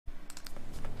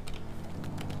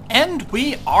And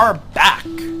we are back.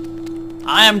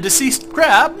 I am Deceased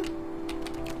Crab.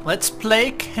 Let's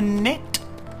play Knytt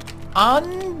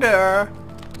Underground.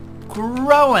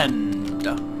 Underground.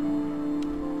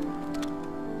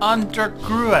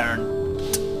 Underground.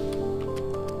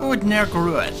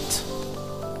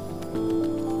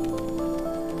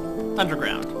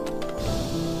 Underground.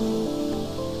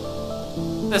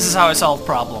 This is how I solve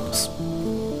problems.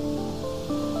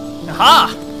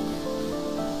 Aha!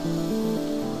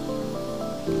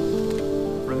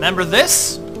 Remember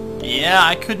this? Yeah,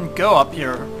 I couldn't go up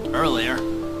here earlier.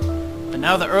 But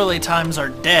now the early times are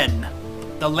dead.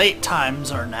 The late times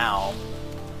are now.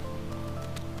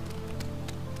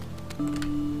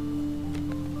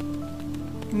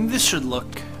 This should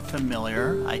look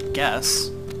familiar, I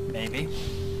guess. Maybe.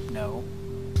 No.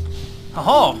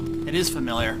 Oh, it is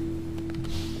familiar.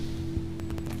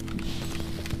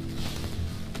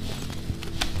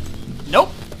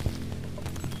 Nope.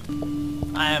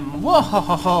 I am... Whoa ho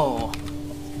ho ho.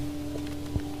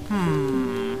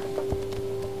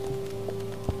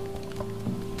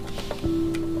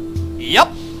 Yep.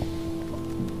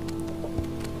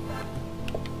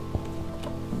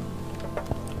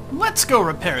 Let's go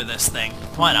repair this thing.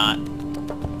 Why not?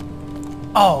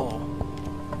 Oh.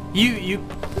 You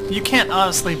can't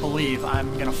honestly believe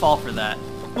I'm gonna fall for that.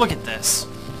 Look at this.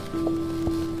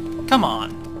 Come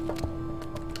on.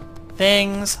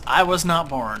 Things I was not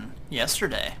born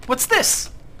yesterday. What's this?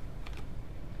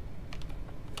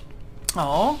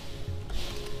 Oh.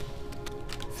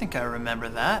 I think I remember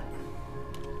that.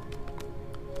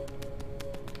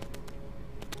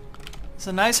 It's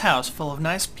a nice house full of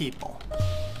nice people.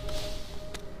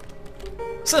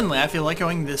 Suddenly I feel like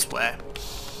going this way.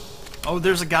 Oh,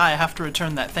 there's a guy I have to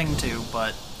return that thing to,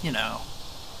 but, you know.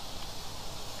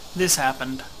 This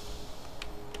happened.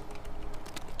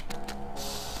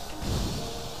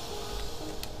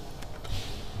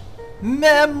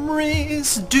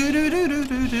 Memories, do do do do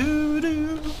do do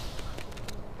do.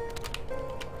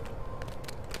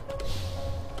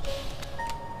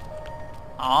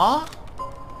 Aw,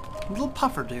 little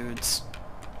puffer dudes.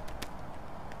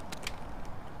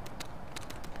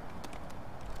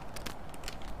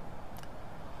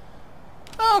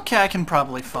 Okay, I can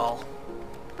probably fall.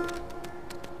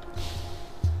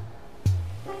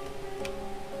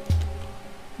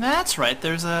 That's right,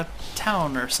 there's a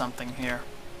town or something here.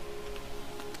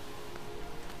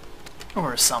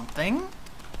 Or something.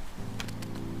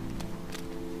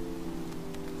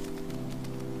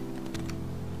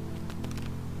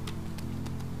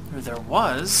 Or there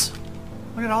was.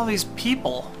 Look at all these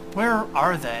people. Where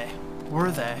are they?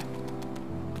 Were they?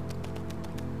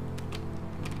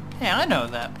 Hey, I know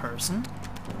that person.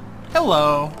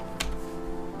 Hello.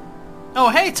 Oh,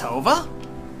 hey, Tova.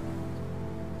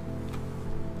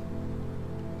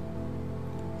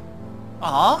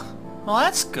 Aw, well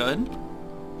that's good.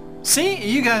 See?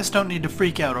 You guys don't need to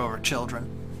freak out over children.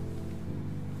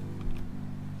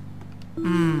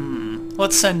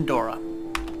 Let's send Dora.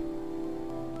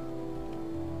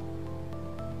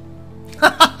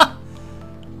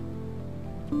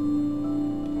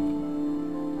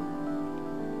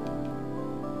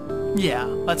 Yeah,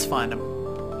 let's find him.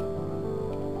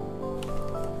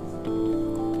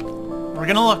 We're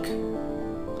gonna look.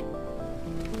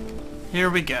 Here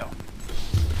we go.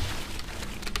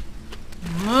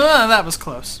 That was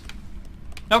close.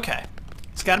 Okay.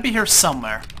 It's gotta be here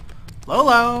somewhere.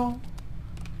 Lolo!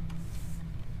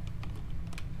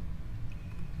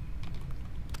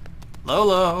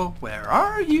 Lolo, where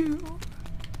are you?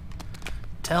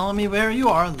 Tell me where you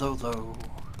are, Lolo.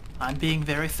 I'm being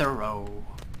very thorough.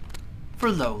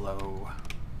 For Lolo.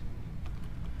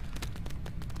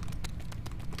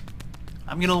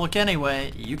 I'm gonna look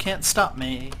anyway. You can't stop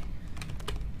me.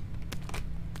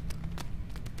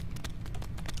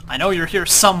 I know you're here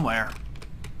somewhere.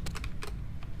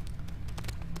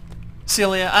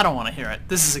 Celia, I don't want to hear it.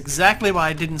 This is exactly why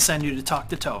I didn't send you to talk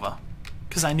to Tova.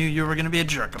 Because I knew you were going to be a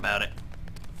jerk about it.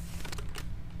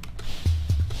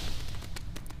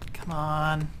 Come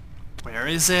on. Where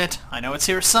is it? I know it's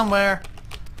here somewhere.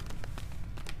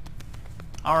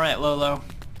 Alright, Lolo.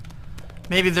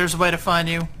 Maybe there's a way to find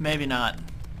you. Maybe not.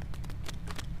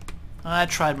 I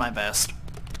tried my best.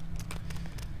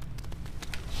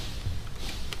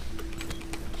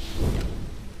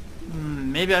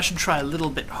 Maybe I should try a little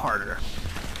bit harder.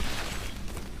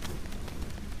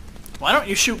 Why don't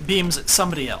you shoot beams at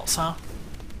somebody else, huh?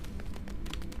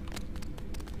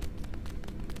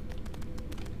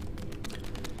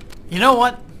 You know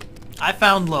what? I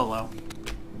found Lolo.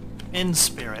 In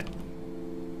spirit.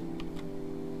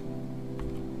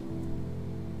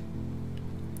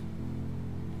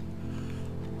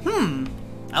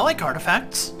 I like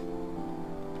artifacts.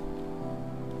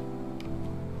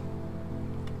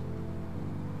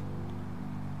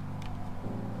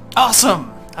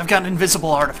 Awesome! I've got an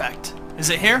invisible artifact. Is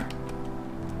it here?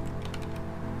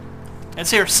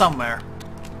 It's here somewhere.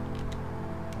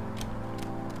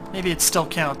 Maybe it still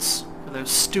counts for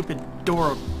those stupid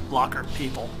door blocker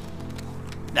people.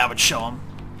 That would show them.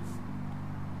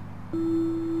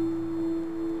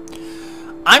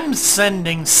 I'm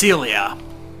sending Celia.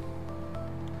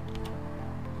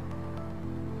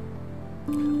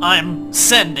 I'm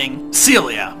sending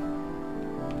Celia.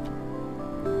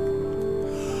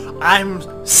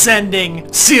 I'm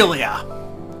sending Celia.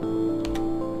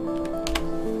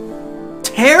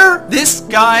 Tear this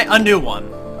guy a new one.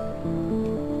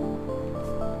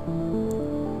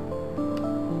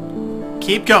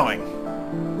 Keep going.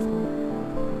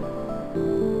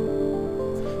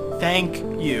 Thank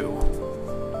you.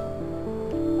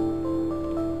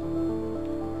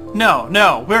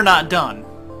 No, we're not done.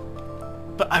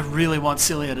 But I really want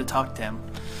Celia to talk to him.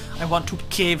 I want to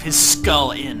cave his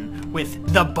skull in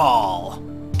with the ball.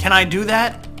 Can I do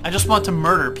that? I just want to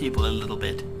murder people a little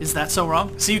bit. Is that so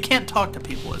wrong? So you can't talk to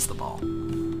people as the ball.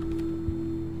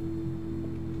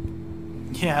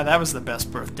 Yeah, that was the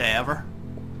best birthday ever.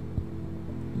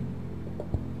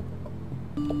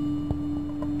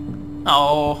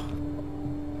 Oh.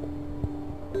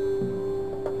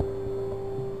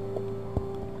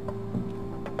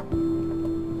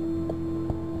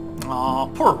 Aw,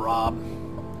 poor Rob.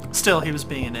 Still, he was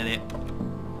being an idiot.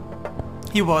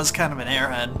 He was kind of an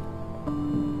airhead.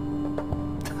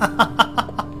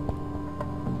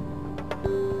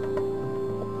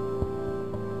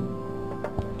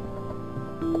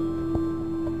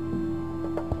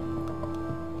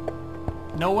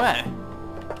 No way.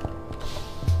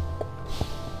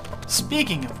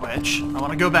 Speaking of which, I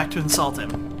want to go back to insult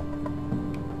him.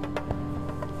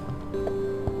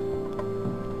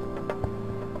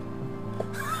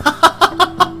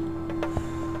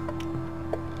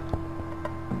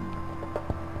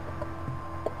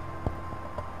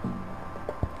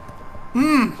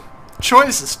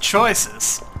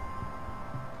 Choices.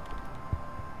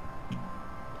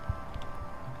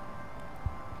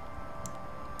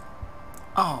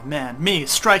 Oh man, me,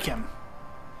 strike him.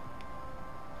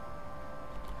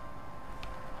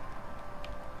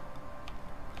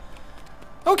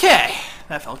 Okay,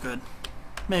 that felt good.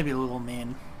 Maybe a little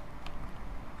mean.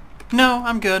 No,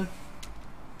 I'm good.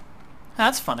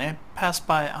 That's funny, I passed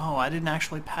by... Oh, I didn't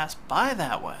actually pass by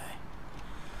that way.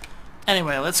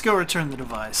 Anyway, let's go return the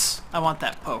device. I want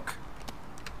that poke.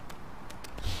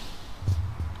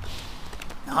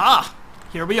 Ah!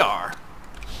 Here we are.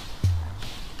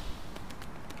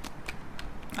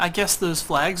 I guess those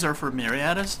flags are for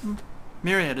myriadism?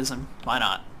 Myriadism. Why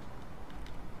not?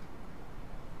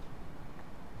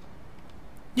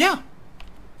 Yeah.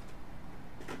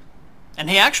 And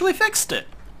he actually fixed it.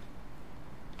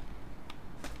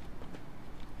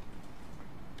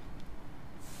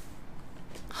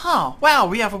 Huh, wow,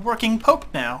 we have a working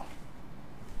poke now.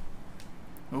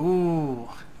 Ooh,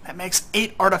 that makes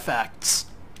 8 artifacts.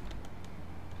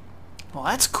 Well,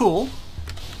 that's cool.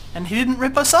 And he didn't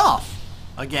rip us off.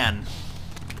 Again.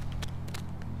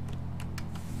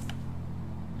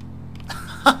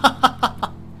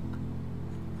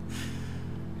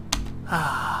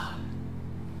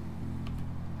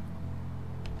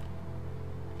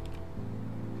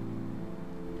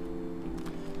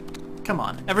 Come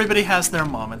on, everybody has their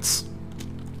moments.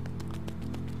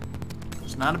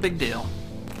 It's not a big deal.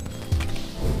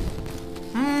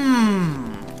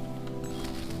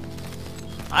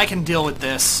 I can deal with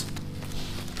this.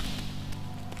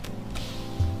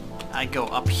 I go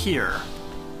up here.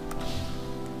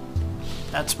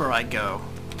 That's where I go.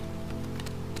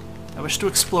 I wish to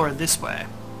explore this way.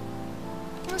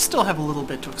 I still have a little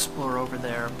bit to explore over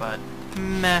there, but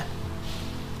meh.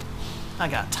 I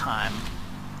got time.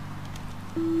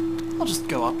 I'll just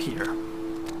go up here.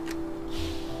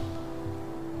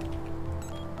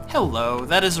 Hello,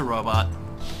 that is a robot.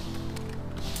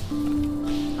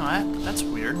 Oh, that's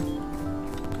weird.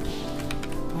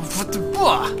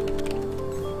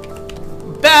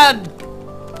 Bad!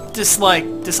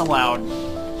 Dislike, disallowed.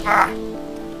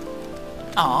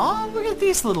 Aw, look at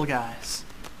these little guys.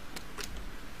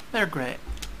 They're great.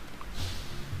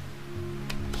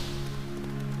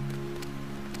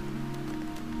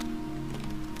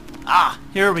 Ah,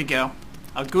 here we go.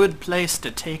 A good place to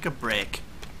take a break.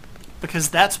 Because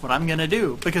that's what I'm gonna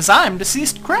do. Because I'm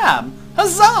Deceased Crab.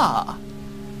 Huzzah!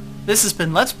 This has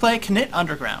been Let's Play Knytt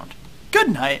Underground. Good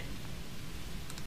night.